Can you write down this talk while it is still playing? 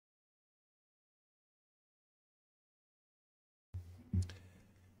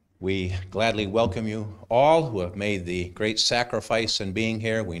We gladly welcome you all who have made the great sacrifice in being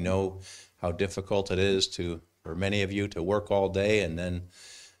here. We know how difficult it is for many of you to work all day and then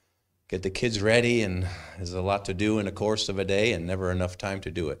get the kids ready, and there's a lot to do in the course of a day and never enough time to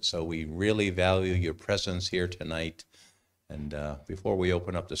do it. So we really value your presence here tonight. And before we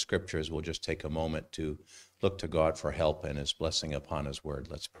open up the scriptures, we'll just take a moment to look to God for help and his blessing upon his word.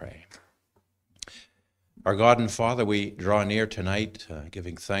 Let's pray. Our God and Father, we draw near tonight,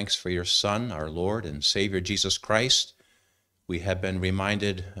 giving thanks for your Son, our Lord and Savior, Jesus Christ. We have been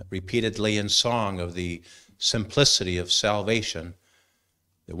reminded repeatedly in song of the simplicity of salvation,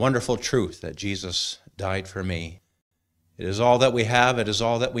 the wonderful truth that Jesus died for me. It is all that we have, it is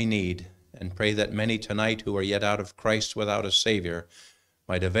all that we need, and pray that many tonight who are yet out of Christ without a Savior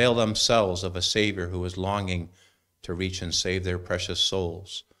might avail themselves of a Savior who is longing to reach and save their precious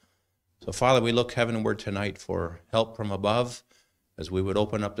souls. So, Father, we look heavenward tonight for help from above as we would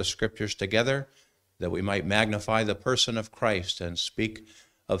open up the scriptures together, that we might magnify the person of Christ and speak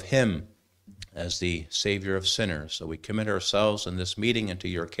of him as the Savior of sinners. So we commit ourselves in this meeting into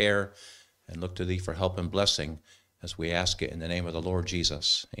your care and look to thee for help and blessing as we ask it in the name of the Lord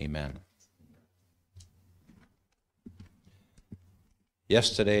Jesus. Amen.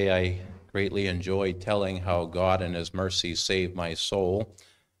 Yesterday, I greatly enjoyed telling how God in his mercy saved my soul,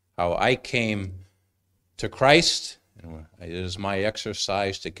 how I came to Christ, and it is my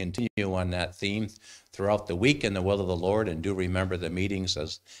exercise to continue on that theme throughout the week in the will of the Lord, and do remember the meetings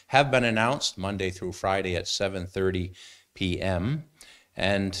as have been announced Monday through Friday at 7:30 p.m.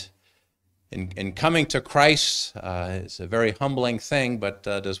 And in coming to Christ, it's a very humbling thing, but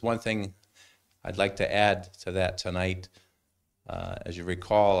there's one thing I'd like to add to that tonight. As you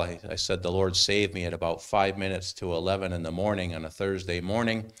recall, I said the Lord saved me at about 5 minutes to 11 in the morning on a Thursday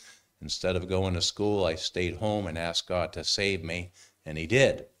morning. Instead of going to school, I stayed home and asked God to save me, and he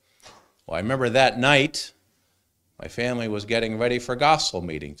did. Well, I remember that night, my family was getting ready for gospel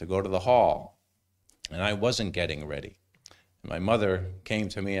meeting to go to the hall, and I wasn't getting ready. My mother came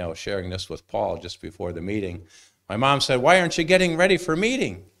to me, I was sharing this with Paul just before the meeting. My mom said, "Why aren't you getting ready for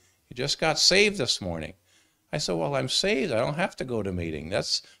meeting? You just got saved this morning." I said, "Well, I'm saved. I don't have to go to meeting.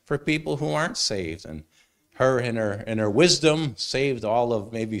 That's for people who aren't saved." And her, in her wisdom, saved all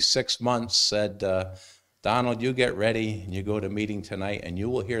of maybe 6 months, said, "Donald, you get ready and you go to meeting tonight and you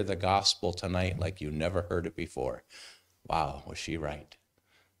will hear the gospel tonight like you never heard it before." Wow, was she right.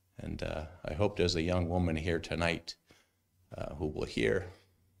 And I hope there's a young woman here tonight who will hear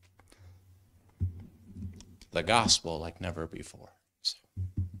the gospel like never before. So,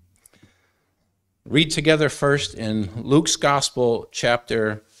 read together first in Luke's Gospel,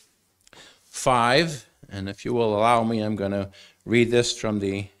 chapter 5. And if you will allow me, I'm going to read this from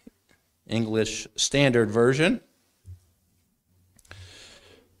the English Standard Version.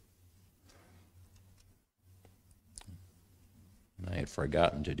 I had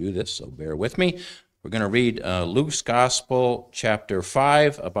forgotten to do this, so bear with me. We're going to read Luke's Gospel, chapter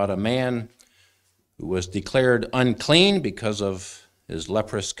 5, about a man who was declared unclean because of his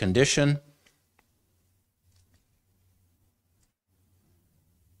leprous condition.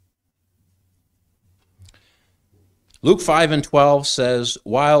 Luke 5:12 says,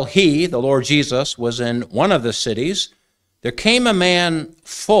 "While he," the Lord Jesus, was in one of the cities, there came a man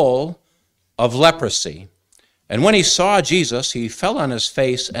full of leprosy. And when he saw Jesus, he fell on his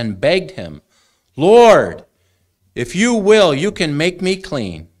face and begged him, 'Lord, if you will, you can make me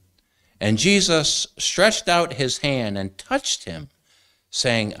clean.' And Jesus stretched out his hand and touched him,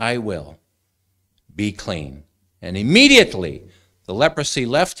 saying, 'I will, be clean.' And immediately the leprosy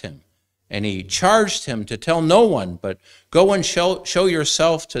left him. And he charged him to tell no one, but go and show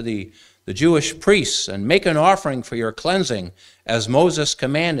yourself to the Jewish priests and make an offering for your cleansing, as Moses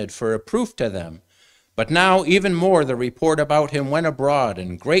commanded, for a proof to them. But now even more the report about him went abroad,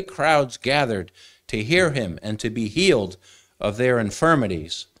 and great crowds gathered to hear him and to be healed of their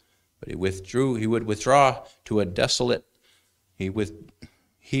infirmities. But he would withdraw to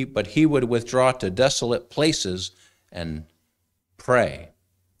desolate places and pray."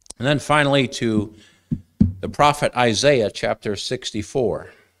 And then finally to the prophet Isaiah, chapter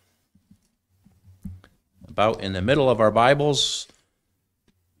 64. About in the middle of our Bibles,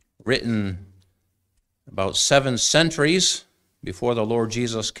 written about 7 centuries before the Lord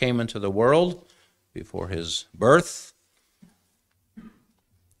Jesus came into the world, before his birth,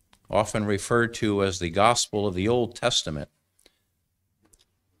 often referred to as the Gospel of the Old Testament.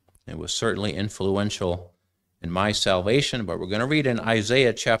 It was certainly influential in my salvation, but we're going to read in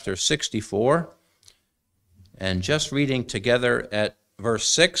Isaiah chapter 64, and just reading together at verse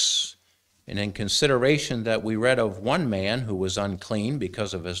 6 And in consideration that we read of one man who was unclean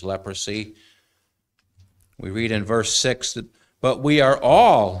because of his leprosy, we read in verse 6 that, "But we are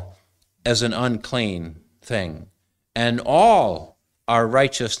all as an unclean thing, and all our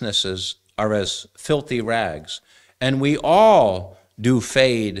righteousnesses are as filthy rags, and we all do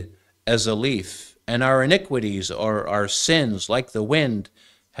fade as a leaf, and our iniquities or our sins, like the wind,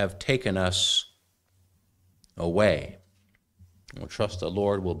 have taken us away." We'll trust the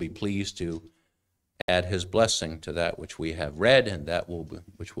Lord will be pleased to add his blessing to that which we have read and that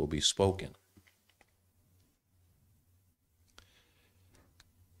which will be spoken.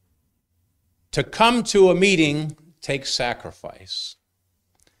 To come to a meeting takes sacrifice.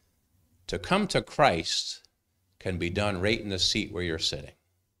 To come to Christ can be done right in the seat where you're sitting.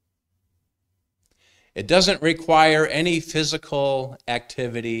 It doesn't require any physical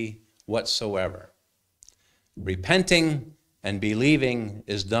activity whatsoever. Repenting and believing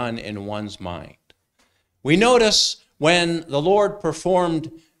is done in one's mind. We notice when the Lord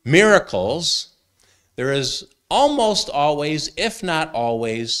performed miracles, there is almost always, if not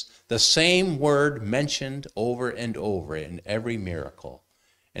always, the same word mentioned over and over in every miracle.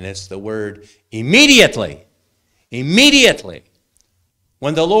 And it's the word immediately. Immediately.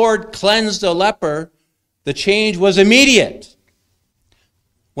 When the Lord cleansed a leper, the change was immediate.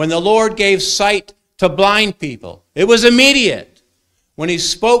 When the Lord gave sight to blind people, it was immediate. When he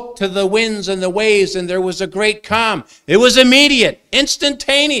spoke to the winds and the waves and there was a great calm, it was immediate,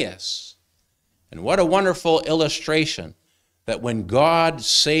 instantaneous. And what a wonderful illustration that when God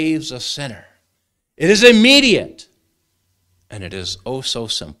saves a sinner, it is immediate and it is oh so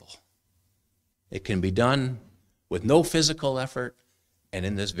simple. It can be done with no physical effort and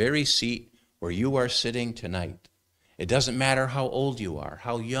in this very seat where you are sitting tonight. It doesn't matter how old you are,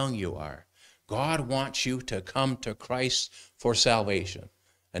 how young you are. God wants you to come to Christ for salvation.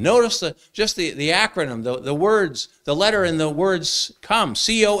 And notice the acronym, the words, the letter in the words come,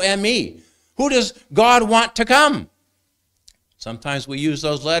 C-O-M-E. Who does God want to come? Sometimes we use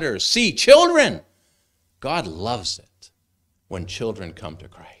those letters. C, children. God loves it when children come to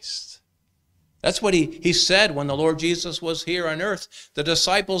Christ. That's what he said when the Lord Jesus was here on earth. The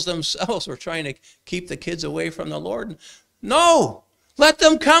disciples themselves were trying to keep the kids away from the Lord. No, let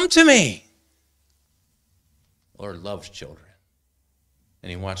them come to me. The Lord loves children, and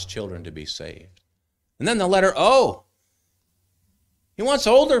he wants children to be saved. And then the letter O. He wants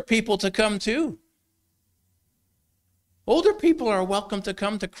older people to come too. Older people are welcome to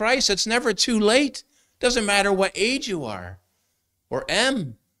come to Christ. It's never too late. Doesn't matter what age you are. Or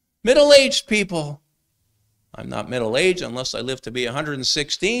M, middle-aged people. I'm not middle-aged unless I live to be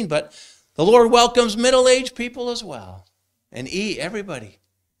 116, but the Lord welcomes middle-aged people as well. And E, everybody.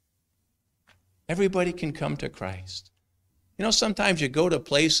 Everybody can come to Christ. You know, sometimes you go to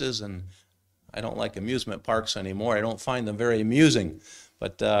places, and I don't like amusement parks anymore. I don't find them very amusing.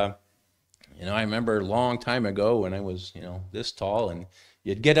 But, you know, I remember a long time ago when I was, this tall, and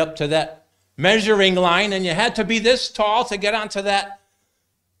you'd get up to that measuring line, and you had to be this tall to get onto that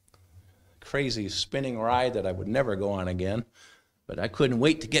crazy spinning ride that I would never go on again. But I couldn't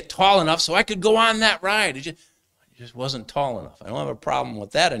wait to get tall enough so I could go on that ride. It just wasn't tall enough. I don't have a problem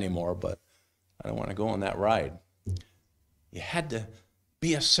with that anymore, but I don't want to go on that ride. You had to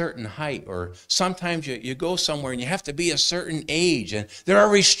be a certain height, or sometimes you go somewhere and you have to be a certain age, and there are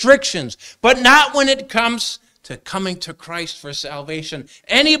restrictions, but not when it comes to coming to Christ for salvation.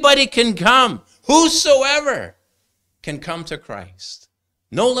 Anybody can come. Whosoever can come to Christ.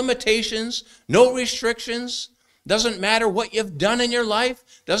 No limitations, no restrictions. Doesn't matter what you've done in your life.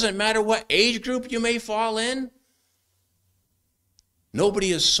 Doesn't matter what age group you may fall in.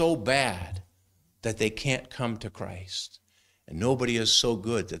 Nobody is so bad that they can't come to Christ. And nobody is so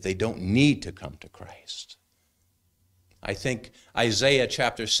good that they don't need to come to Christ. I think Isaiah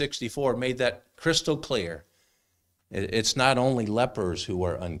chapter 64 made that crystal clear. It's not only lepers who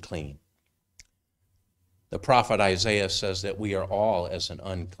are unclean. The prophet Isaiah says that we are all as an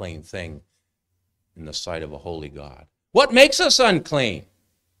unclean thing in the sight of a holy God. What makes us unclean?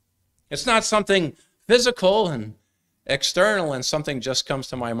 It's not something physical and external, and something just comes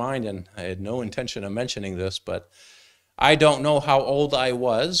to my mind, and I had no intention of mentioning this, but I don't know how old I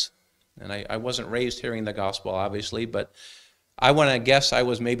was, and I wasn't raised hearing the gospel, obviously, but I want to guess I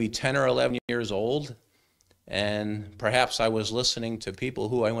was maybe 10 or 11 years old, and perhaps I was listening to people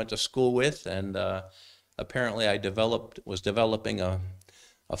who I went to school with, and apparently I was developing a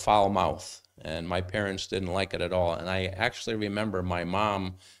foul mouth, and my parents didn't like it at all. And I actually remember my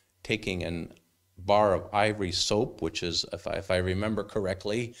mom taking a bar of ivory soap, which is, if I remember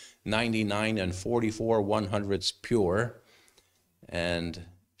correctly, 99 and 44 1/100ths pure, and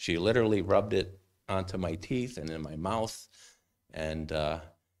She literally rubbed it onto my teeth and in my mouth, and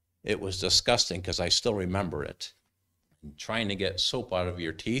it was disgusting because I still remember it. Trying to get soap out of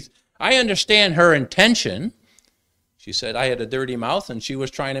your teeth. I understand her intention. She said I had a dirty mouth and she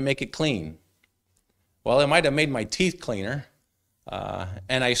was trying to make it clean. Well, it might have made my teeth cleaner,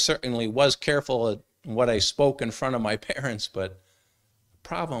 and I certainly was careful at what I spoke in front of my parents, but the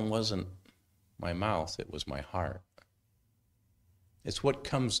problem wasn't my mouth, it was my heart. It's what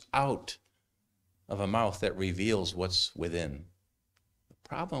comes out of a mouth that reveals what's within. The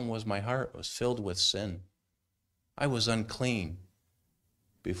problem was my heart was filled with sin. I was unclean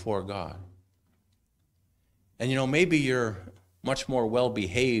before God. And you know, maybe you're much more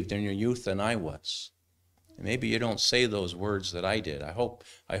well-behaved in your youth than I was. And maybe you don't say those words that I did. I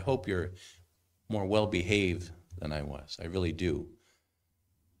hope you're more well-behaved than I was. I really do.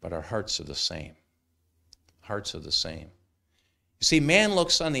 But our hearts are the same. Hearts are the same. You see, man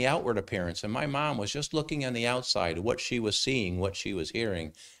looks on the outward appearance, and my mom was just looking on the outside, what she was seeing, what she was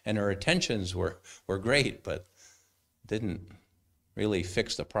hearing, and her intentions were great, but didn't really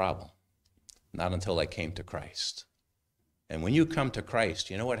fix the problem. Not until I came to Christ. And when you come to Christ,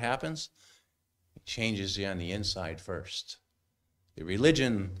 you know what happens? It changes you on the inside first. The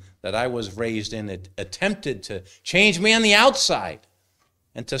religion that I was raised in, it attempted to change me on the outside.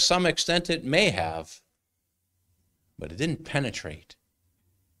 And to some extent it may have. But it didn't penetrate.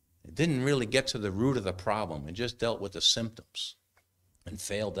 It didn't really get to the root of the problem. It just dealt with the symptoms and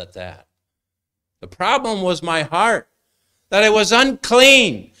failed at that. The problem was my heart, that I was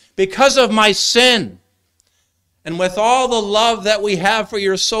unclean because of my sin. And with all the love that we have for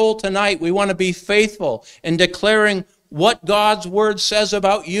your soul tonight, we want to be faithful in declaring what God's word says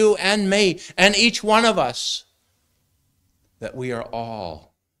about you and me and each one of us, that we are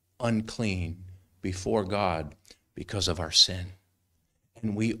all unclean before God because of our sin.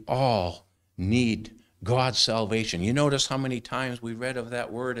 And we all need God's salvation. You notice how many times we read of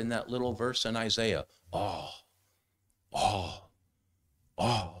that word in that little verse in Isaiah? All.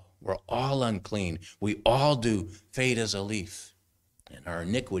 We're all unclean. We all do fade as a leaf. And our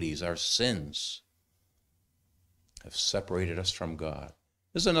iniquities, our sins, have separated us from God.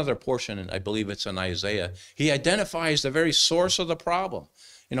 There's another portion, and I believe it's in Isaiah. He identifies the very source of the problem.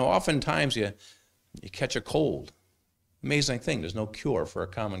 You know, oftentimes you catch a cold. Amazing thing, there's no cure for a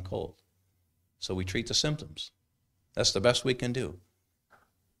common cold. So we treat the symptoms. That's the best we can do.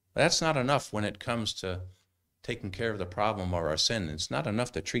 But that's not enough when it comes to taking care of the problem of our sin. It's not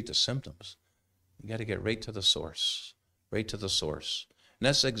enough to treat the symptoms. You got to get right to the source, right to the source. And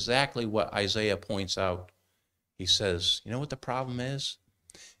that's exactly what Isaiah points out. He says, you know what the problem is?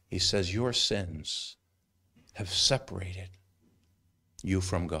 He says, your sins have separated you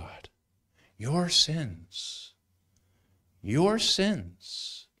from God. Your sins are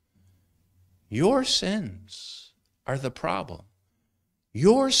the problem.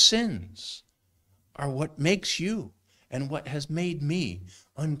 Your sins are what makes you and what has made me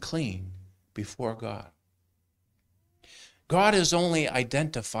unclean before God. God is only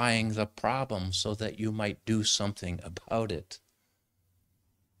identifying the problem so that you might do something about it.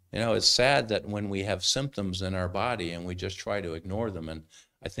 You know, it's sad that when we have symptoms in our body and we just try to ignore them, and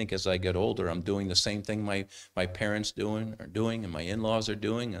I think as I get older, I'm doing the same thing my parents are doing and my in-laws are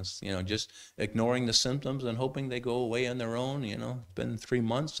doing, is, you know, just ignoring the symptoms and hoping they go away on their own. You know, it's been 3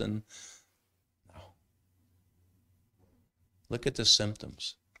 months and no. Look at the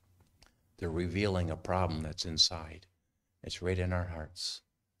symptoms. They're revealing a problem that's inside. It's right in our hearts,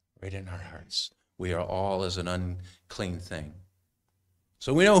 right in our hearts. We are all as an unclean thing.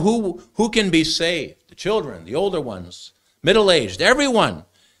 So we know who can be saved. The children, the older ones, middle-aged, everyone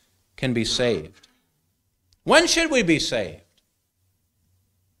can be saved. When should we be saved?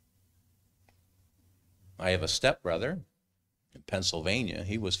 I have a stepbrother in Pennsylvania.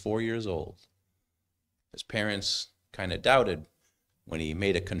 He was 4 years old. His parents kind of doubted when he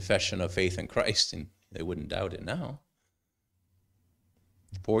made a confession of faith in Christ, and they wouldn't doubt it now.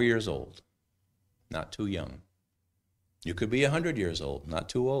 4 years old, not too young. You could be 100 years old, not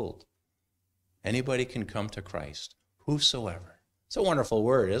too old. Anybody can come to Christ, whosoever. It's a wonderful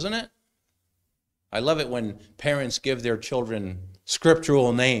word, isn't it? I love it when parents give their children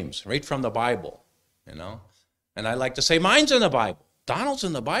scriptural names right from the Bible, you know. And I like to say, mine's in the Bible. Donald's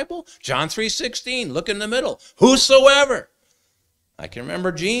in the Bible. John 3:16, look in the middle. Whosoever. I can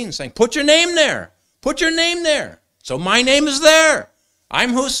remember Gene saying, put your name there. Put your name there. So my name is there.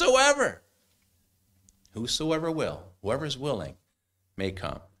 I'm whosoever. Whosoever will. Whoever's willing may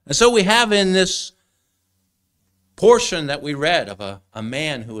come. And so we have in this portion that we read of a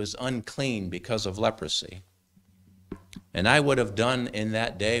man who is unclean because of leprosy. And I would have done in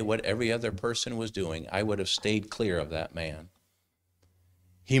that day what every other person was doing. I would have stayed clear of that man.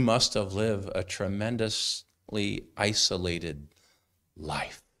 He must have lived a tremendously isolated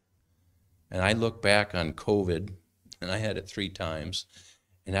life. And I look back on COVID, and I had it 3 times,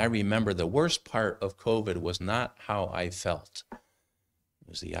 and I remember the worst part of COVID was not how I felt. It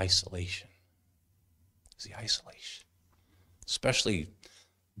was the isolation. It was the isolation. Especially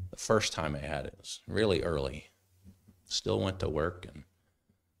the first time I had it. It was really early. Still went to work, and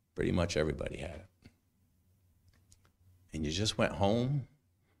pretty much everybody had it. And you just went home,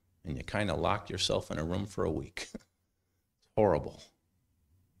 and you kind of locked yourself in a room for a week. Horrible.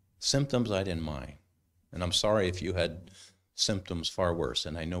 Symptoms I didn't mind. And I'm sorry if you had symptoms far worse.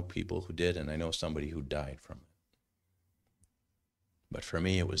 And I know people who did, and I know somebody who died from it. But for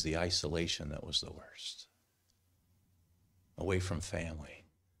me, it was the isolation that was the worst. Away from family.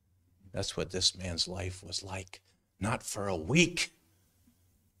 That's what this man's life was like. Not for a week,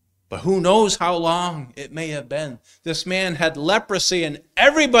 but who knows how long it may have been. This man had leprosy, and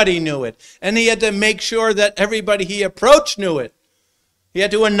everybody knew it. And he had to make sure that everybody he approached knew it. He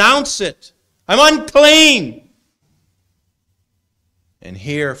had to announce it. I'm unclean. And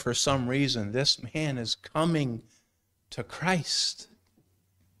here, for some reason, this man is coming to Christ.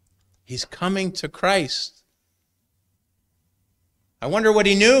 He's coming to Christ. I wonder what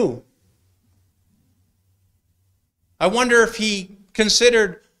he knew. I wonder if he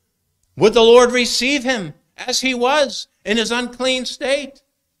considered, would the Lord receive him as he was in his unclean state?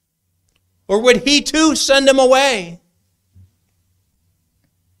 Or would he too send him away?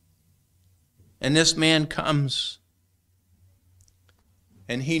 And this man comes,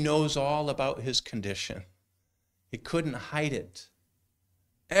 and he knows all about his condition. He couldn't hide it.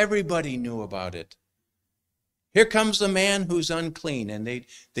 Everybody knew about it. Here comes the man who's unclean, and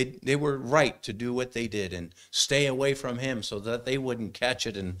they were right to do what they did and stay away from him so that they wouldn't catch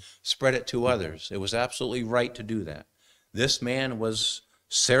it and spread it to others. It was absolutely right to do that. This man was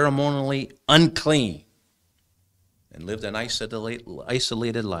ceremonially unclean and lived an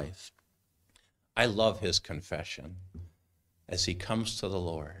isolated life. I love his confession as he comes to the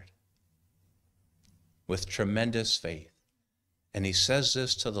Lord with tremendous faith. And he says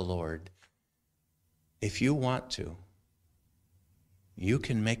this to the Lord: if you want to, you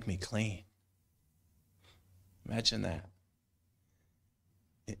can make me clean. Imagine that.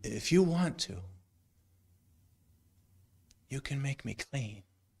 If you want to, you can make me clean.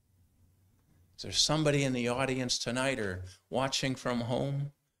 Is there somebody in the audience tonight or watching from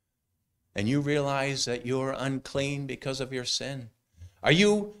home, and you realize that you're unclean because of your sin? Are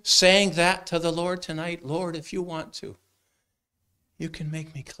you saying that to the Lord tonight? Lord, if you want to, you can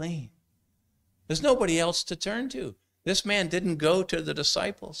make me clean. There's nobody else to turn to. This man didn't go to the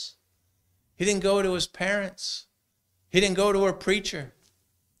disciples. He didn't go to his parents. He didn't go to a preacher.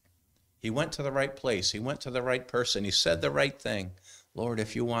 He went to the right place. He went to the right person. He said the right thing. Lord,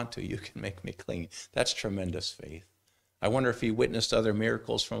 if you want to, you can make me clean. That's tremendous faith. I wonder if he witnessed other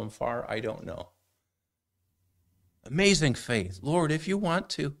miracles from afar. I don't know. Amazing faith. Lord, if you want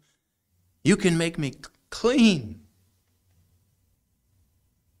to, you can make me clean.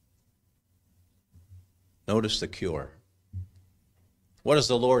 Notice the cure. What does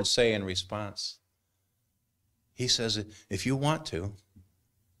the Lord say in response? He says, if you want to,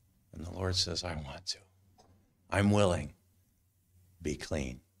 and the Lord says, I want to. I'm willing. Be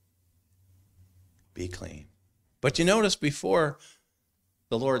clean. Be clean. But you notice before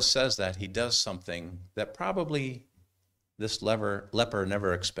the Lord says that, he does something that probably this leper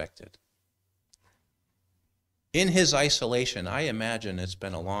never expected. In his isolation, I imagine it's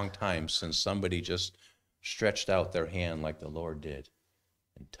been a long time since somebody just stretched out their hand like the Lord did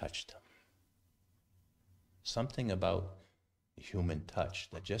and touched him. Something about the human touch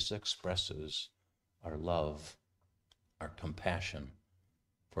that just expresses our love, our compassion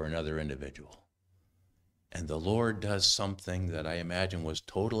for another individual. And the Lord does something that I imagine was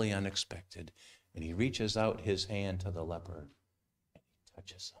totally unexpected. And he reaches out his hand to the leper and he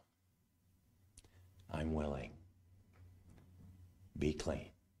touches him. I'm willing. Be clean.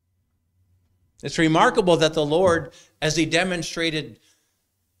 It's remarkable that the Lord, as he demonstrated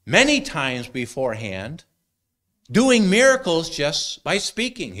many times beforehand, doing miracles just by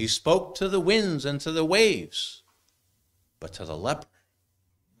speaking. He spoke to the winds and to the waves. But to the leper,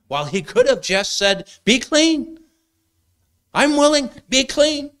 while he could have just said, be clean. I'm willing, be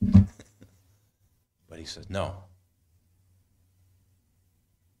clean. But he says, no.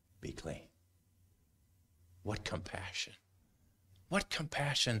 Be clean. What compassion. What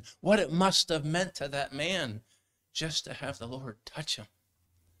compassion. What it must have meant to that man just to have the Lord touch him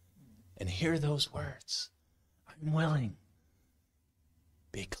and hear those words. I'm willing.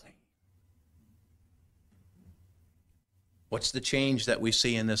 be clean. What's the change that we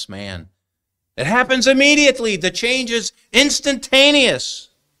see in this man? It happens immediately. The change is instantaneous.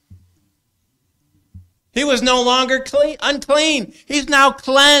 He was no longer unclean. He's now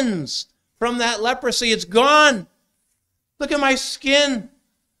cleansed from that leprosy. It's gone. Look at my skin.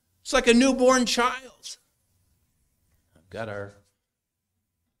 It's like a newborn child. I've got our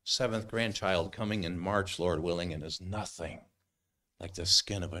 7th grandchild coming in March, Lord willing, and is nothing like the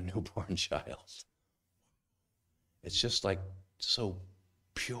skin of a newborn child. It's just like so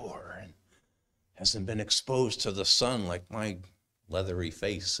pure and hasn't been exposed to the sun like my leathery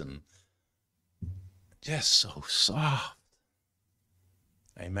face, and just so soft.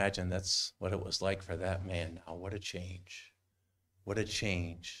 I imagine that's what it was like for that man. Now, what a change. What a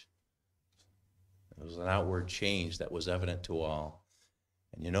change. It was an outward change that was evident to all.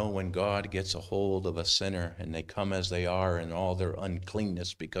 And you know, when God gets a hold of a sinner and they come as they are in all their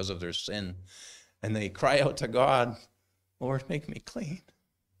uncleanness because of their sin, and they cry out to God, Lord, make me clean.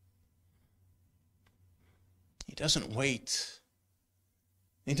 He doesn't wait.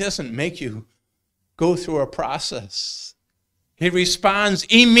 He doesn't make you go through a process. He responds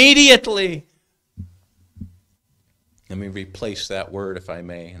immediately. Let me replace that word, if I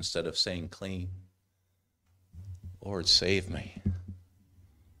may, instead of saying clean. Lord, save me.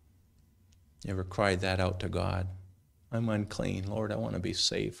 You ever cried that out to God? I'm unclean. Lord, I want to be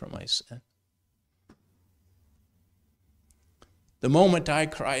saved from my sin. The moment I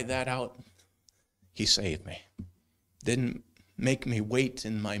cried that out, he saved me. Didn't make me wait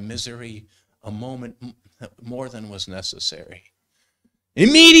in my misery a moment more than was necessary.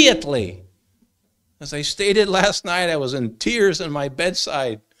 Immediately, as I stated last night, I was in tears in my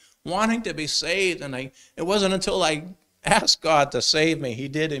bedside, wanting to be saved, and it wasn't until I asked God to save me, he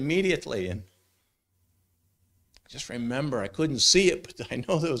did immediately. And just remember, I couldn't see it, but I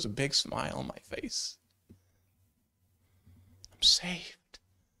know there was a big smile on my face. I'm saved.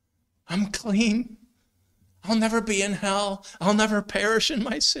 I'm clean. I'll never be in hell. I'll never perish in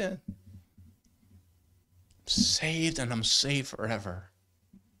my sin. I'm saved, and I'm saved forever.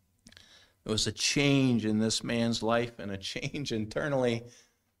 There was a change in this man's life and a change internally.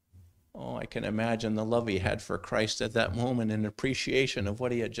 Oh, I can imagine the love he had for Christ at that moment and appreciation of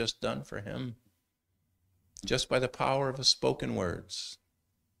what he had just done for him, just by the power of his spoken words.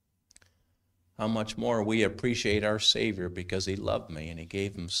 How much more we appreciate our Savior because he loved me and he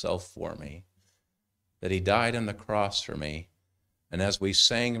gave himself for me, that he died on the cross for me. And as we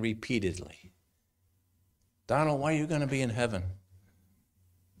sang repeatedly, Donald, why are you going to be in heaven?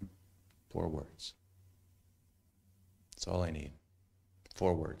 4 words. That's all I need.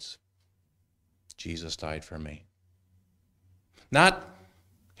 4 words. Jesus died for me. Not,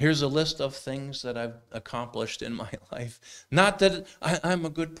 here's a list of things that I've accomplished in my life. Not that I'm a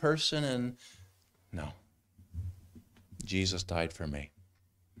good person, and no. Jesus died for me.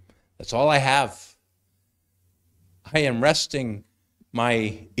 That's all I have. I am resting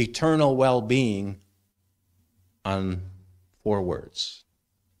my eternal well-being on 4 words.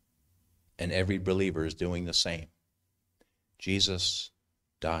 And every believer is doing the same. Jesus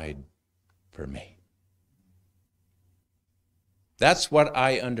died for me. That's what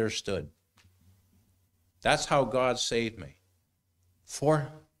I understood. That's how God saved me. 4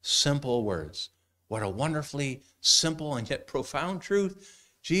 simple words. What a wonderfully simple and yet profound truth.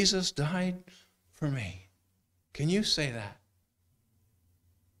 Jesus died for me. Can you say that?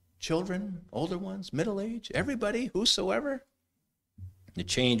 Children, older ones, middle age, everybody, whosoever. The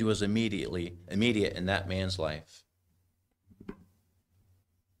change was immediate in that man's life.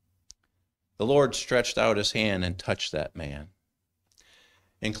 The Lord stretched out his hand and touched that man.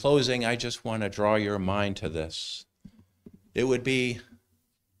 In closing, I just want to draw your mind to this. It would be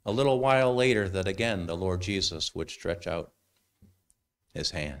a little while later that again the Lord Jesus would stretch out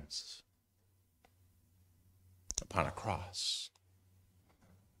his hands upon a cross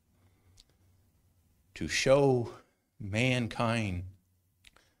to show mankind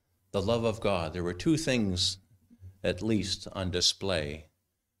the love of God. There were 2 things at least on display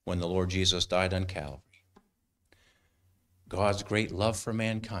when the Lord Jesus died on Calvary. God's great love for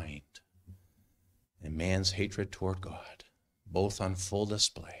mankind and man's hatred toward God, both on full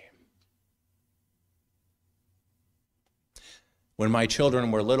display. When my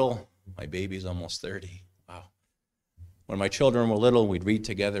children were little, my baby's almost 30, wow. When my children were little, we'd read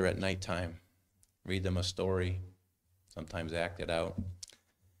together at nighttime, read them a story, sometimes act it out.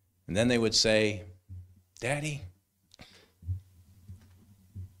 And then they would say, Daddy,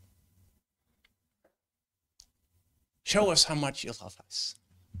 show us how much you love us.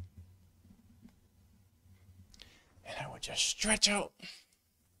 And I would just stretch out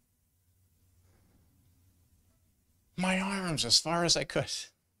my arms as far as I could.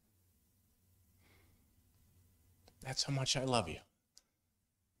 That's how much I love you.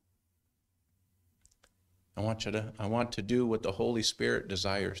 I want to do what the Holy Spirit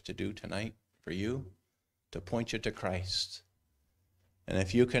desires to do tonight for you, to point you to Christ. And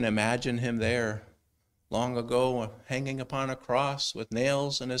if you can imagine him there long ago, hanging upon a cross with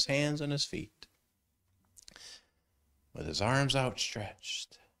nails in his hands and his feet, with his arms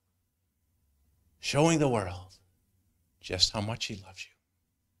outstretched, showing the world just how much he loves you.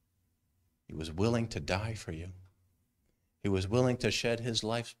 He was willing to die for you. He was willing to shed his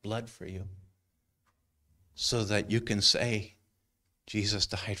life's blood for you, so that you can say, Jesus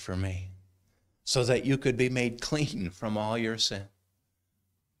died for me, so that you could be made clean from all your sin,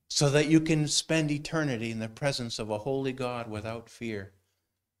 so that you can spend eternity in the presence of a holy God without fear,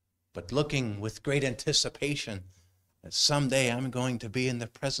 but looking with great anticipation that someday I'm going to be in the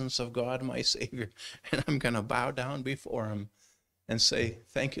presence of God, my Savior, and I'm going to bow down before him and say,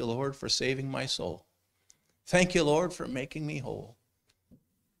 thank you, Lord, for saving my soul. Thank you, Lord, for making me whole.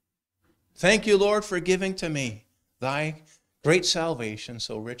 Thank you, Lord, for giving to me thy great salvation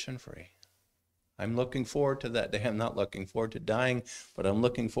so rich and free. I'm looking forward to that day. I'm not looking forward to dying, but I'm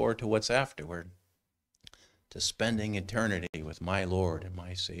looking forward to what's afterward, to spending eternity with my Lord and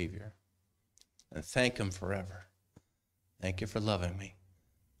my Savior. And thank him forever. Thank you for loving me.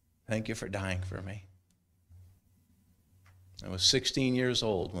 Thank you for dying for me. I was 16 years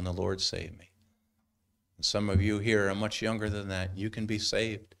old when the Lord saved me. And some of you here are much younger than that. You can be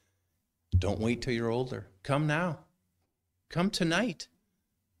saved. Don't wait till you're older. Come now. Come tonight.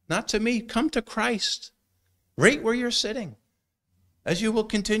 Not to me. Come to Christ. Right where you're sitting. As you will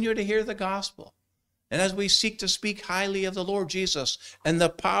continue to hear the gospel. And as we seek to speak highly of the Lord Jesus and the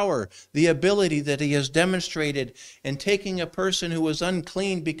power, the ability that he has demonstrated in taking a person who was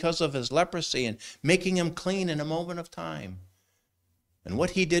unclean because of his leprosy and making him clean in a moment of time. And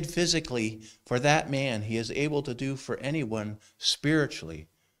what he did physically for that man, he is able to do for anyone spiritually.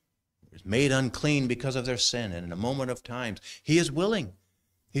 Is made unclean because of their sin, and in a moment of time, he is willing.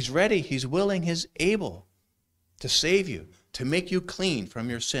 He's ready. He's willing. He's able to save you, to make you clean from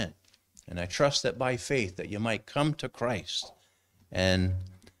your sin. And I trust that by faith that you might come to Christ and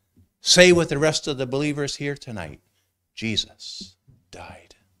say with the rest of the believers here tonight, Jesus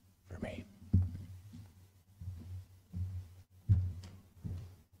died for me.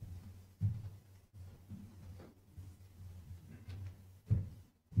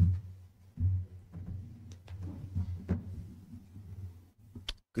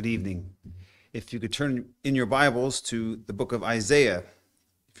 Good evening. If you could turn in your Bibles to the book of Isaiah,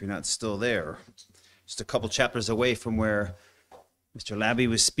 if you're not still there, just a couple chapters away from where Mr. Labbe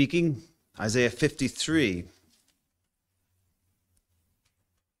was speaking, Isaiah 53.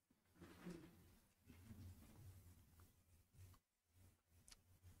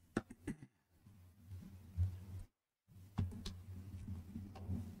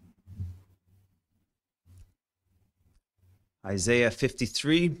 Isaiah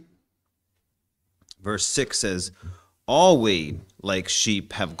 53, verse 6 says, all we like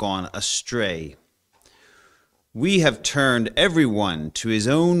sheep have gone astray. We have turned everyone to his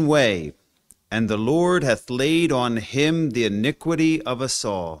own way, and the Lord hath laid on him the iniquity of us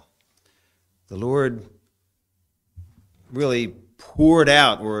all. The Lord really poured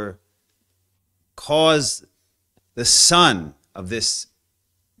out or caused the son of this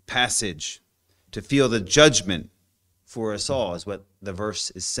passage to feel the judgment for us all, is what the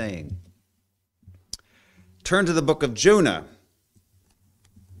verse is saying. Turn to the book of Jonah.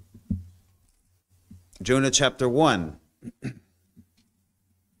 Jonah chapter 1.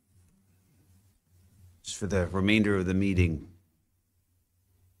 Just for the remainder of the meeting.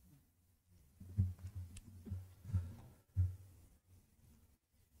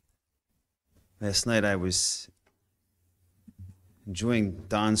 Last night I was enjoying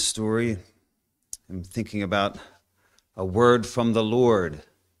Don's story. I'm thinking about a word from the Lord.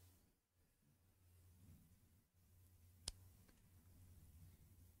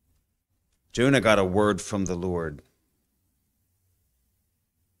 Jonah got a word from the Lord.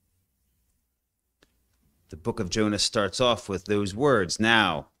 The book of Jonah starts off with those words.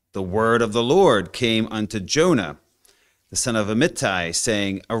 Now, the word of the Lord came unto Jonah, the son of Amittai,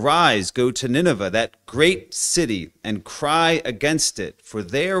 saying, arise, go to Nineveh, that great city, and cry against it, for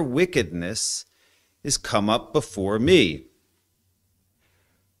their wickedness is come up before me.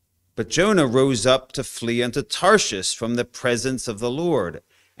 But Jonah rose up to flee unto Tarshish from the presence of the Lord,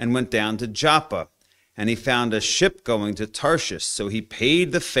 and went down to Joppa. And he found a ship going to Tarshish. So he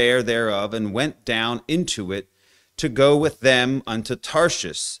paid the fare thereof, and went down into it to go with them unto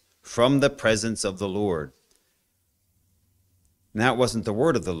Tarshish from the presence of the Lord. And that wasn't the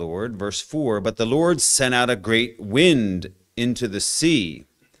word of the Lord. Verse 4, but the Lord sent out a great wind into the sea,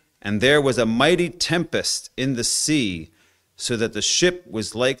 and there was a mighty tempest in the sea, so that the ship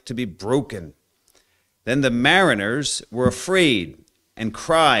was like to be broken. Then the mariners were afraid, and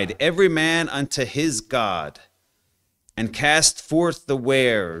cried every man unto his God, and cast forth the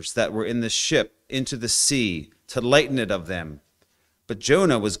wares that were in the ship into the sea, to lighten it of them. But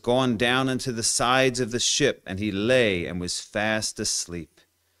Jonah was gone down into the sides of the ship, and he lay and was fast asleep.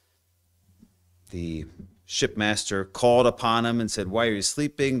 The shipmaster called upon him and said, why are you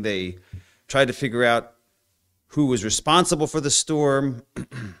sleeping? They tried to figure out who was responsible for the storm.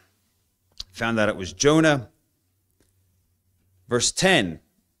 Found out it was Jonah. Verse 10,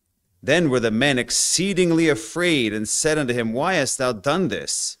 then were the men exceedingly afraid, and said unto him, why hast thou done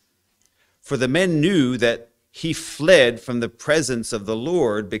this? For the men knew that he fled from the presence of the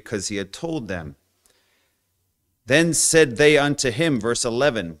Lord, because he had told them. Then said they unto him, verse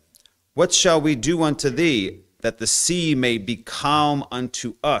 11, what shall we do unto thee, that the sea may be calm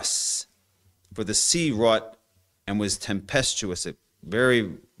unto us? For the sea wrought and was tempestuous,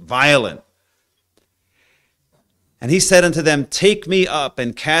 very violent. And he said unto them, take me up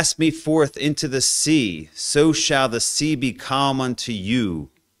and cast me forth into the sea, so shall the sea be calm unto you.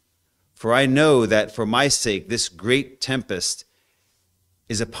 For I know that for my sake this great tempest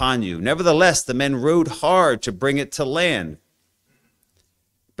is upon you. Nevertheless, the men rowed hard to bring it to land.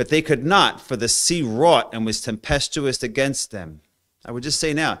 But they could not, for the sea wrought and was tempestuous against them. I would just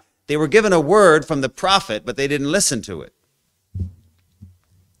say now, they were given a word from the prophet, but they didn't listen to it.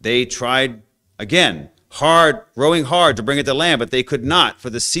 They tried again, rowing hard to bring it to land, but they could not, for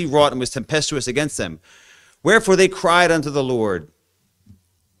the sea wrought and was tempestuous against them. Wherefore they cried unto the Lord.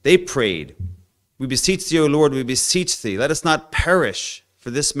 They prayed, we beseech thee, O Lord, we beseech thee, let us not perish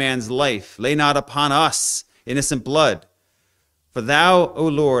for this man's life. Lay not upon us innocent blood. For thou, O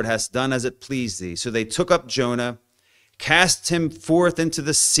Lord, hast done as it pleased thee. So they took up Jonah, cast him forth into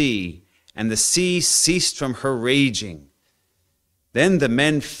the sea, and the sea ceased from her raging. Then the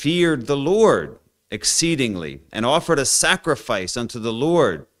men feared the Lord exceedingly, and offered a sacrifice unto the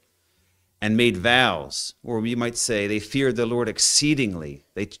Lord, and made vows. Or we might say they feared the Lord exceedingly.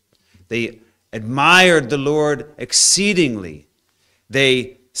 They admired the Lord exceedingly.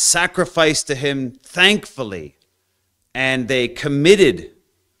 They sacrificed to him thankfully. And they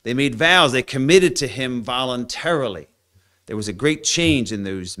made vows, they committed to him voluntarily. There was a great change in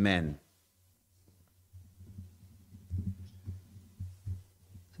those men.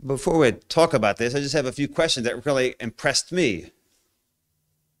 Before we talk about this, I just have a few questions that really impressed me.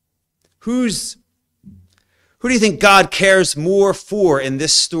 Who do you think God cares more for in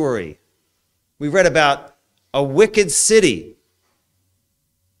this story? We read about a wicked city.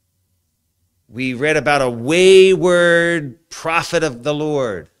 We read about a wayward prophet of the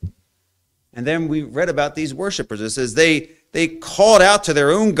Lord. And then we read about these worshipers. It says they called out to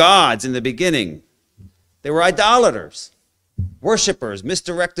their own gods in the beginning. They were idolaters, worshipers,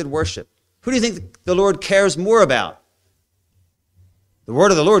 misdirected worship. Who do you think the Lord cares more about? The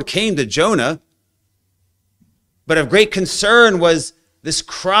word of the Lord came to Jonah, but of great concern was this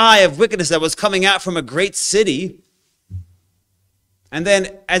cry of wickedness that was coming out from a great city. And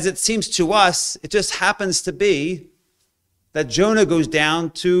then, as it seems to us, it just happens to be that Jonah goes down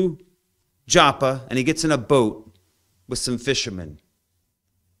to Joppa and he gets in a boat with some fishermen.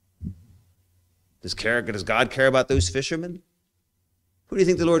 Does God care about those fishermen? Who do you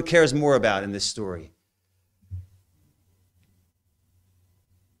think the Lord cares more about in this story?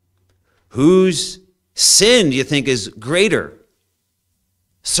 Whose sin do you think is greater?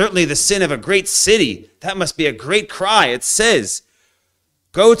 Certainly the sin of a great city. That must be a great cry. It says,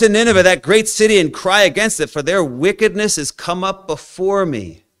 go to Nineveh, that great city, and cry against it, for their wickedness has come up before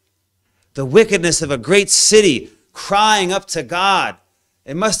me. The wickedness of a great city crying up to God.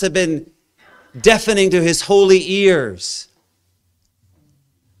 It must have been deafening to his holy ears.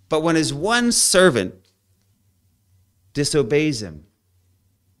 But when his one servant disobeys him,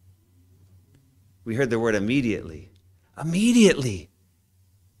 we heard the word immediately. Immediately.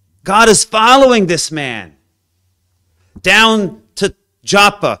 God is following this man down to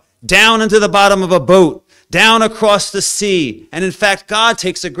Joppa, down into the bottom of a boat, down across the sea. And in fact, God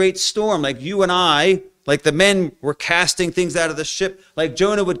takes a great storm like you and I, like the men were casting things out of the ship, like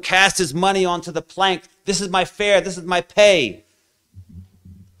Jonah would cast his money onto the plank. This is my fare, this is my pay.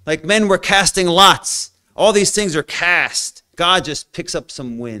 Like men were casting lots. All these things are cast. God just picks up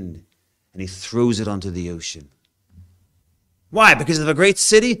some wind and he throws it onto the ocean. Why? Because of a great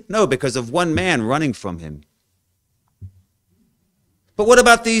city? No, because of one man running from him. But what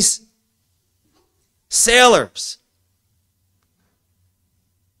about these sailors?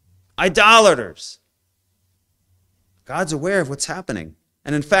 idolaters. God's aware of what's happening.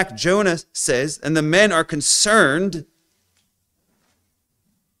 And in fact, Jonah says, and the men are concerned,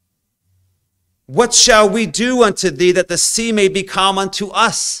 what shall we do unto thee that the sea may be calm unto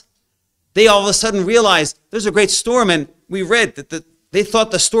us? They all of a sudden realize there's a great storm, and we read that they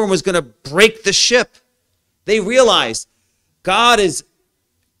thought the storm was going to break the ship. They realized God is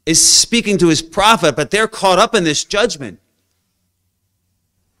speaking to his prophet, but they're caught up in this judgment.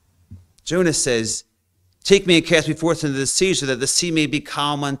 Jonah says, take me and cast me forth into the sea, so that the sea may be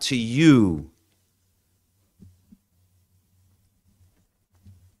calm unto you.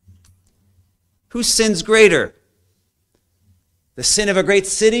 Whose sin's greater? The sin of a great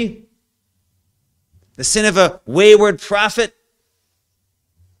city? The sin of a wayward prophet?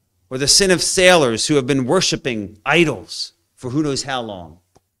 Or the sin of sailors who have been worshiping idols for who knows how long?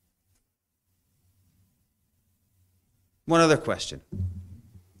 One other question.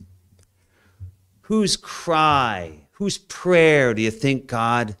 Whose cry, whose prayer do you think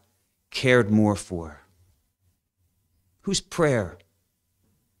God cared more for? Whose prayer?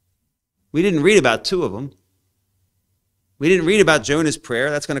 We didn't read about two of them. We didn't read about Jonah's prayer.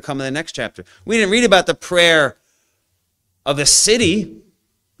 That's going to come in the next chapter. We didn't read about the prayer of the city.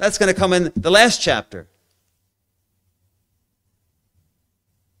 That's going to come in the last chapter.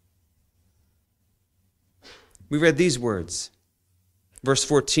 We read these words. Verse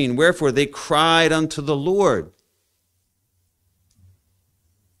 14, wherefore they cried unto the Lord.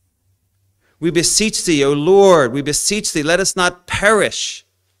 We beseech thee, O Lord, we beseech thee, let us not perish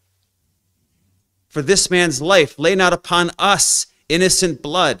for this man's life. Lay not upon us innocent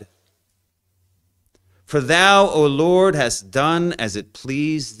blood. For thou, O Lord, hast done as it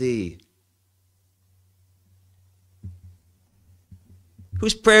pleased thee.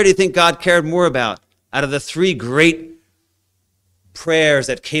 Whose prayer do you think God cared more about out of the three great prayers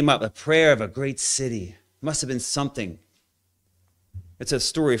that came up? A prayer of a great city. Must have been something. It's a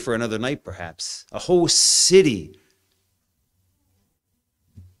story for another night, perhaps. A whole city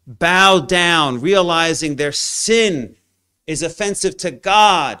bowed down, realizing their sin is offensive to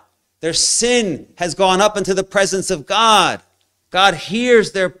God. Their sin has gone up into the presence of God. God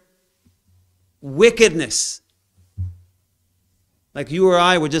hears their wickedness. Like you or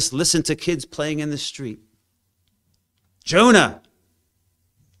I would just listen to kids playing in the street. Jonah,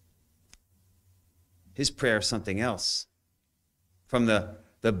 his prayer is something else. From the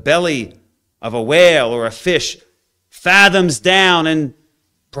belly of a whale or a fish, fathoms down in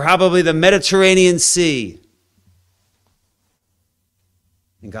probably the Mediterranean Sea.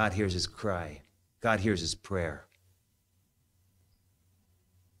 And God hears his cry. God hears his prayer.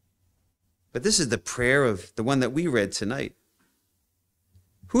 But this is the prayer of the one that we read tonight.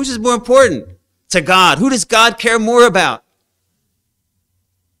 Whose is more important to God? Who does God care more about?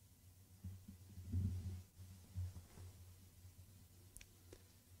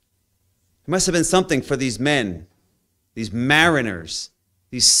 It must have been something for these men, these mariners,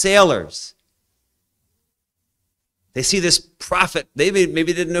 these sailors. They see this prophet, they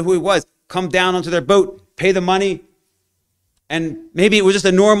maybe didn't know who he was, come down onto their boat, pay the money, and maybe it was just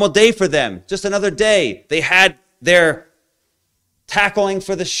a normal day for them, just another day. They had their tackling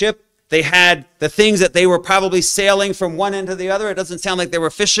for the ship. They had the things that they were probably sailing from one end to the other. It doesn't sound like they were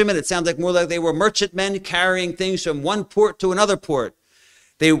fishermen. It sounds like more like they were merchantmen carrying things from one port to another port.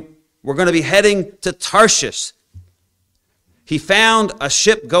 They were going to be heading to Tarshish. He found a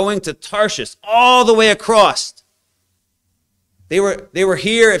ship going to Tarshish all the way across. They were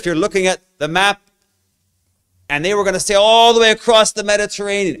here, if you're looking at the map, and they were going to sail all the way across the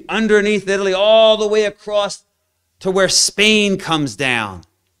Mediterranean, underneath Italy, all the way across to where Spain comes down.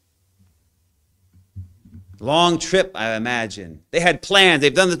 Long trip, I imagine. They had plans.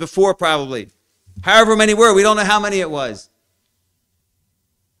 They've done this before, probably. However many were, we don't know how many it was.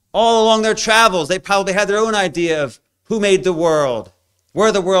 All along their travels, they probably had their own idea of who made the world,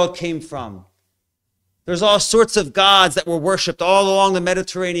 where the world came from. There's all sorts of gods that were worshipped all along the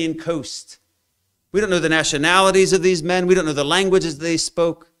Mediterranean coast. We don't know the nationalities of these men. We don't know the languages they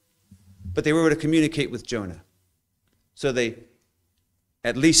spoke. But they were able to communicate with Jonah. So they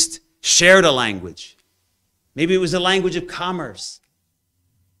at least shared a language. Maybe it was a language of commerce.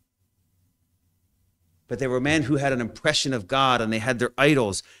 But they were men who had an impression of God, and they had their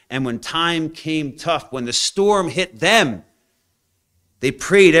idols. And when time came tough, when the storm hit them, they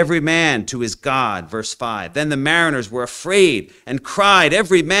prayed every man to his God, verse 5. Then the mariners were afraid and cried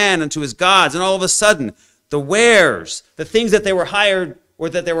every man unto his gods. And all of a sudden, the wares, the things that they were hired or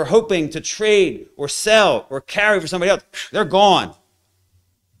that they were hoping to trade or sell or carry for somebody else, they're gone.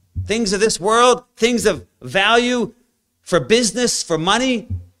 Things of this world, things of value for business, for money,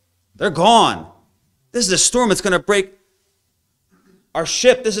 They're gone. This is a storm that's going to break our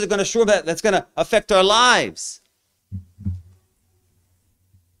ship. This is going to storm that's going to affect our lives.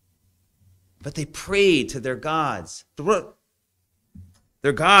 But they prayed to their gods.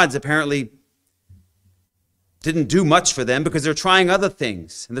 Their gods apparently didn't do much for them because they're trying other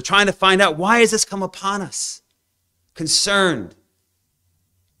things. And they're trying to find out, why has this come upon us? Concerned.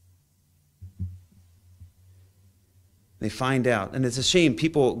 They find out. And it's a shame.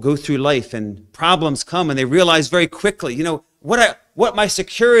 People go through life and problems come and they realize very quickly, what my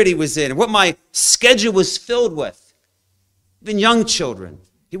security was in, what my schedule was filled with. Even young children.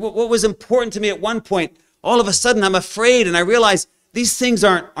 What was important to me at one point, all of a sudden I'm afraid and I realize these things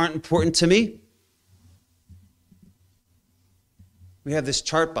aren't important to me. We have this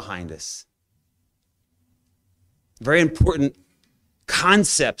chart behind us. Very important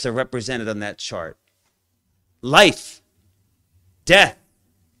concepts are represented on that chart. Life, death,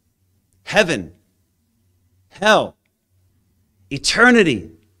 heaven, hell,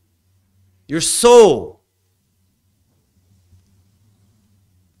 eternity, your soul.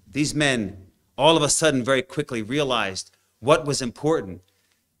 These men all of a sudden very quickly realized what was important.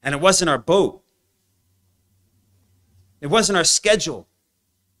 And it wasn't our boat. It wasn't our schedule.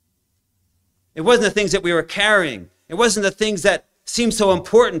 It wasn't the things that we were carrying. It wasn't the things that seemed so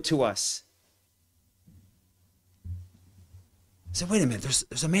important to us. I said, wait a minute,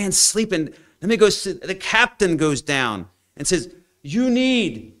 there's a man sleeping. Let me go see. The captain goes down and says, you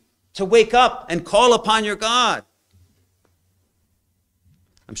need to wake up and call upon your God.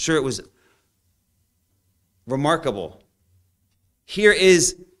 I'm sure it was remarkable. Here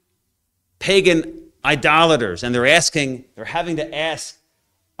is pagan idolaters, and they're having to ask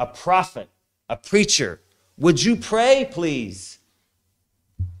a prophet, a preacher, would you pray, please?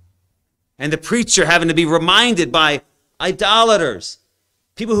 And the preacher having to be reminded by idolaters,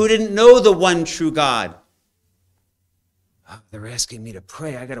 people who didn't know the one true God. Oh, they're asking me to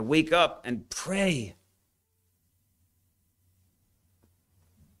pray. I got to wake up and pray.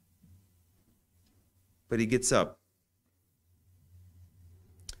 But he gets up.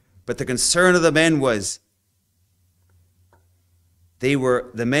 But the concern of the men was,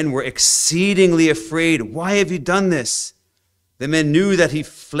 the men were exceedingly afraid. Why have you done this? The men knew that he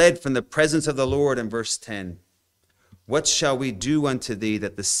fled from the presence of the Lord in verse 10. What shall we do unto thee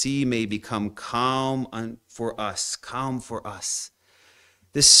that the sea may become calm for us? Calm for us.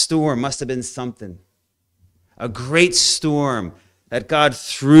 This storm must have been something. A great storm that God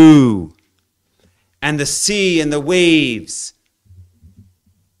threw. And the sea and the waves.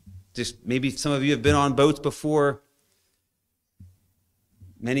 Just maybe some of you have been on boats before.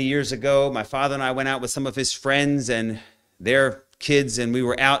 Many years ago, my father and I went out with some of his friends and their kids, and we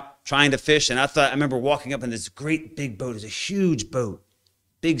were out trying to fish. And I remember walking up in this great big boat. It was a huge boat,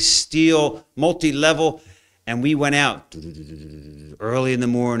 big steel, multi-level. And we went out early in the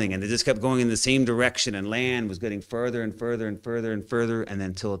morning, and it just kept going in the same direction, and land was getting further and further and further and further, and then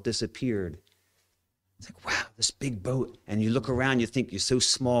until it disappeared. It's like, wow, this big boat. And you look around, you think you're so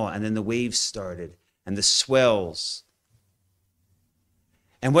small. And then the waves started and the swells.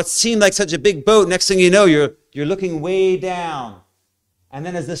 And what seemed like such a big boat, next thing you know, you're looking way down. And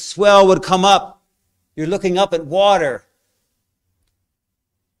then as the swell would come up, you're looking up at water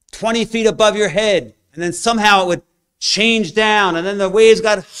 20 feet above your head. And then somehow it would change down. And then the waves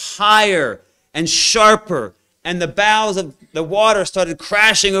got higher and sharper. And the bows of the water started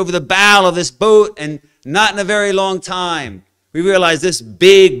crashing over the bow of this boat. And not in a very long time, we realized this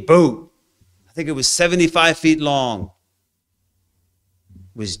big boat, I think it was 75 feet long,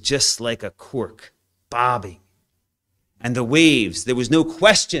 was just like a cork, bobbing. And the waves, there was no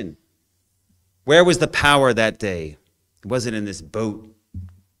question. Where was the power that day? It wasn't in this boat.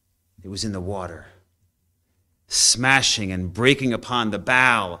 It was in the water, smashing and breaking upon the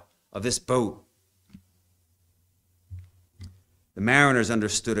bow of this boat. The mariners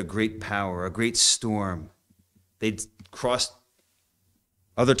understood a great power, a great storm. They'd crossed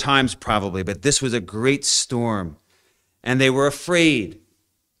other times probably, but this was a great storm. And they were afraid.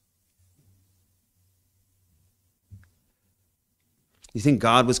 You think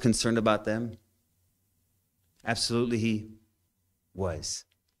God was concerned about them? Absolutely, he was.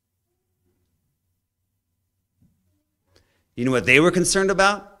 You know what they were concerned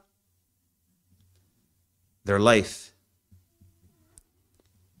about? Their life.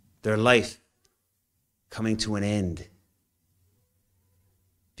 Their life coming to an end.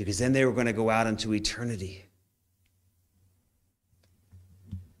 Because then they were going to go out into eternity.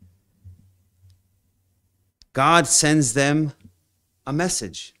 God sends them a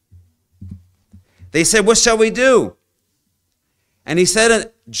message. They said, what shall we do? And he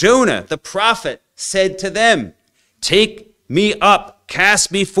said, Jonah, the prophet, said to them, take me up,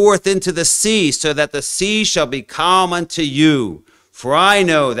 cast me forth into the sea, so that the sea shall be calm unto you. For I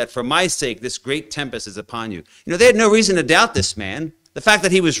know that for my sake this great tempest is upon you. You know, they had no reason to doubt this man. The fact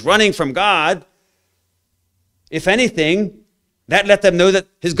that he was running from God, if anything, that let them know that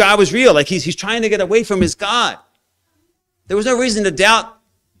his God was real. Like he's trying to get away from his God. There was no reason to doubt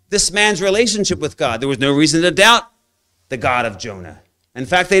this man's relationship with God. There was no reason to doubt the God of Jonah. In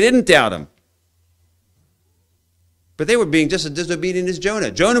fact, they didn't doubt him. But they were being just as disobedient as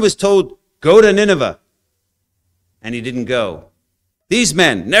Jonah. Jonah was told, go to Nineveh. And he didn't go. These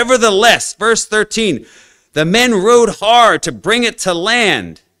men, nevertheless, verse 13, the men rowed hard to bring it to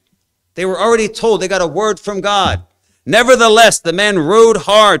land. They were already told, they got a word from God. Nevertheless, the men rowed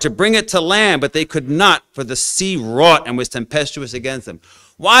hard to bring it to land, but they could not, for the sea wrought and was tempestuous against them.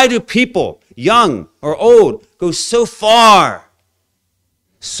 Why do people, young or old, go so far,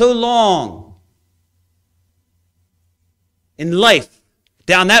 so long in life,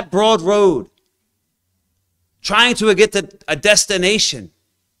 down that broad road, trying to get to a destination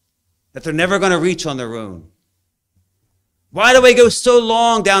that they're never going to reach on their own? Why do we go so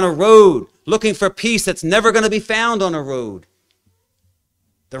long down a road looking for peace that's never going to be found on a road?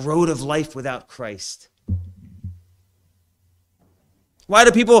 The road of life without Christ. Why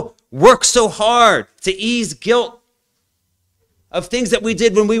do people work so hard to ease guilt of things that we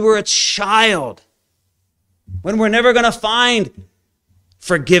did when we were a child, when we're never going to find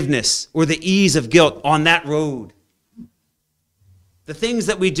forgiveness or the ease of guilt on that road? The things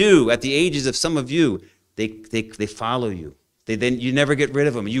that we do at the ages of some of you, they follow you. Then you never get rid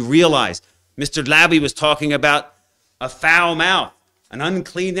of them. You realize Mr. Labbe was talking about a foul mouth, an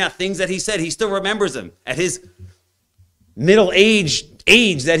unclean mouth, things that he said. He still remembers them at his middle age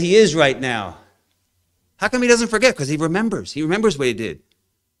that he is right now. How come he doesn't forget? Because he remembers. He remembers what he did.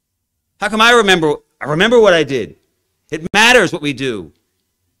 How come I remember? I remember what I did. It matters what we do.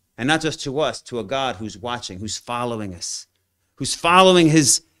 And not just to us, to a God who's watching, who's following us, who's following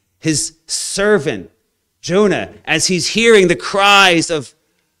his servant, Jonah, as he's hearing the cries of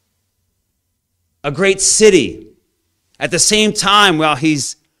a great city at the same time while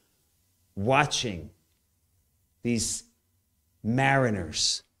he's watching these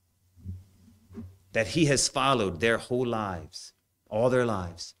mariners that he has followed their whole lives, all their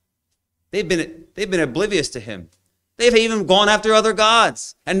lives. They've been oblivious to him. They've even gone after other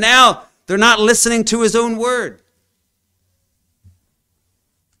gods. And now they're not listening to his own word.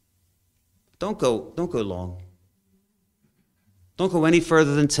 Don't go long. Don't go any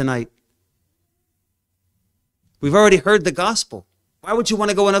further than tonight. We've already heard the gospel. Why would you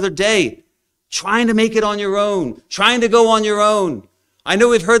want to go another day trying to make it on your own, trying to go on your own? I know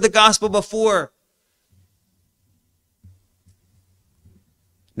we've heard the gospel before.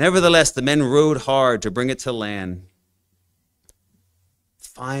 Nevertheless, the men rowed hard to bring it to land.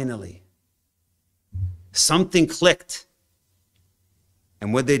 Finally, something clicked.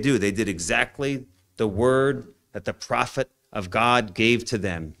 And what did they do? They did exactly the word that the prophet of God gave to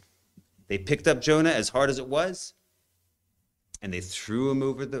them. They picked up Jonah as hard as it was, and they threw him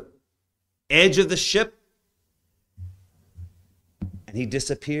over the edge of the ship, and he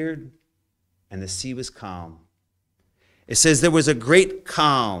disappeared, and the sea was calm. It says there was a great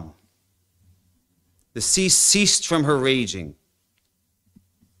calm. The sea ceased from her raging.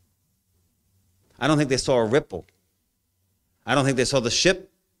 I don't think they saw a ripple. I don't think they saw the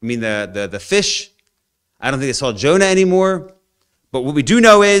ship, the fish. I don't think they saw Jonah anymore. But what we do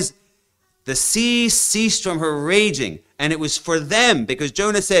know is the sea ceased from her raging. And it was for them, because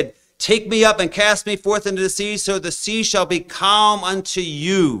Jonah said, take me up and cast me forth into the sea, so the sea shall be calm unto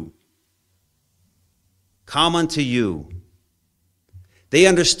you. Calm unto you. They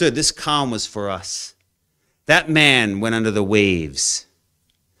understood this calm was for us. That man went under the waves.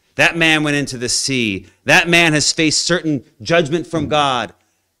 That man went into the sea. That man has faced certain judgment from God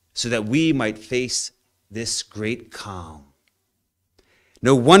so that we might face this great calm.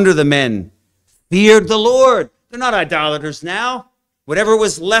 No wonder the men feared the Lord. They're not idolaters now. Whatever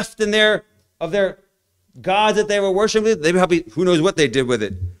was left in of their gods that they were worshiping, they probably, who knows what they did with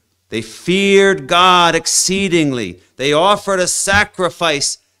it. They feared God exceedingly. They offered a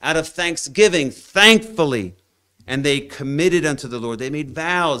sacrifice out of thanksgiving, thankfully. And they committed unto the Lord. They made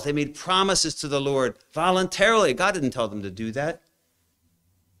vows. They made promises to the Lord voluntarily. God didn't tell them to do that.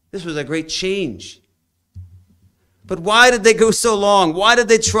 This was a great change. But why did they go so long? Why did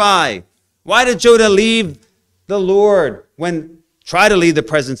they try? Why did Jonah leave the Lord try to leave the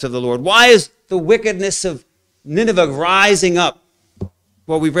presence of the Lord? Why is the wickedness of Nineveh rising up?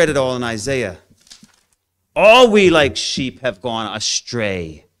 Well, we've read it all in Isaiah. All we like sheep have gone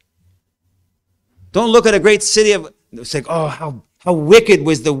astray. Don't look at a great city of, it's like, oh, how wicked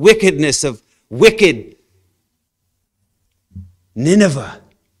was the wickedness of wicked Nineveh.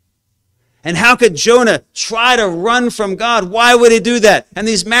 And how could Jonah try to run from God? Why would he do that? And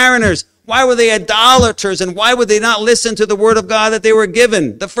these mariners, why were they idolaters? And why would they not listen to the word of God that they were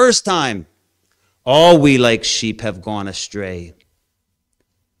given the first time? All we like sheep have gone astray.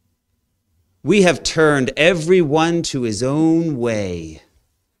 We have turned every one to his own way.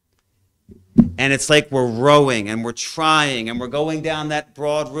 And it's like we're rowing and we're trying and we're going down that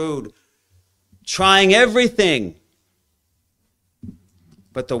broad road, trying everything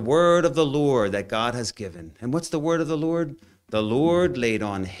but the word of the Lord that God has given. And what's the word of the Lord? The Lord laid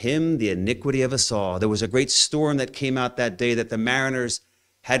on him the iniquity of us all. There was a great storm that came out that day that the mariners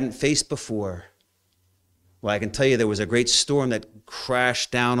hadn't faced before. Well, I can tell you there was a great storm that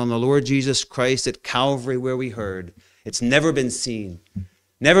crashed down on the Lord Jesus Christ at Calvary where we heard. It's never been seen,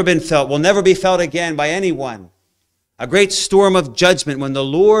 never been felt, will never be felt again by anyone. A great storm of judgment when the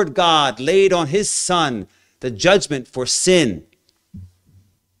Lord God laid on his Son the judgment for sin.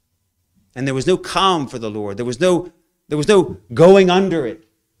 And there was no calm for the Lord. There was no going under it.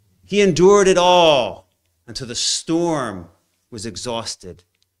 He endured it all until the storm was exhausted.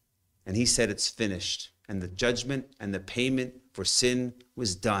 And he said, it's finished. And the judgment and the payment for sin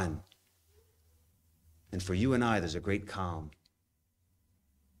was done. And for you and I, there's a great calm.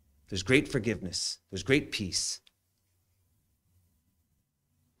 There's great forgiveness. There's great peace.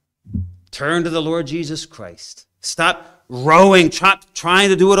 Turn to the Lord Jesus Christ. Stop rowing, trying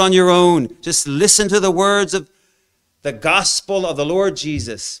to do it on your own. Just listen to the words of the gospel of the Lord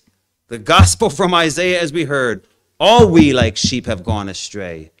Jesus. The gospel from Isaiah as we heard. All we like sheep have gone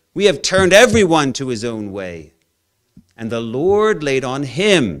astray. We have turned everyone to his own way. And the Lord laid on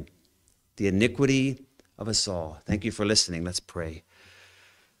him the iniquity of us all. Thank you for listening. Let's pray.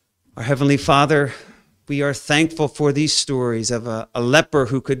 Our Heavenly Father, we are thankful for these stories of a leper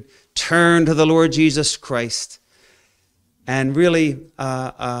who could turn to the Lord Jesus Christ. And really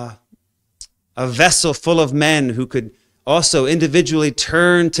a vessel full of men who could also individually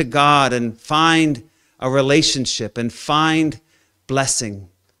turn to God and find a relationship and find blessing.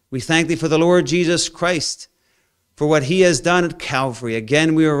 We thank thee for the Lord Jesus Christ, for what he has done at Calvary.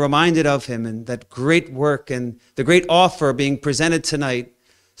 Again, we are reminded of him and that great work and the great offer being presented tonight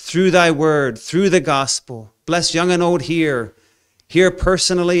through thy word, through the gospel. Bless young and old here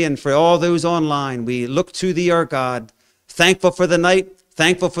personally, and for all those online. We look to thee, our God, thankful for the night,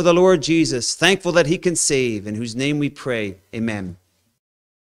 thankful for the Lord Jesus, thankful that he can save, in whose name we pray. Amen.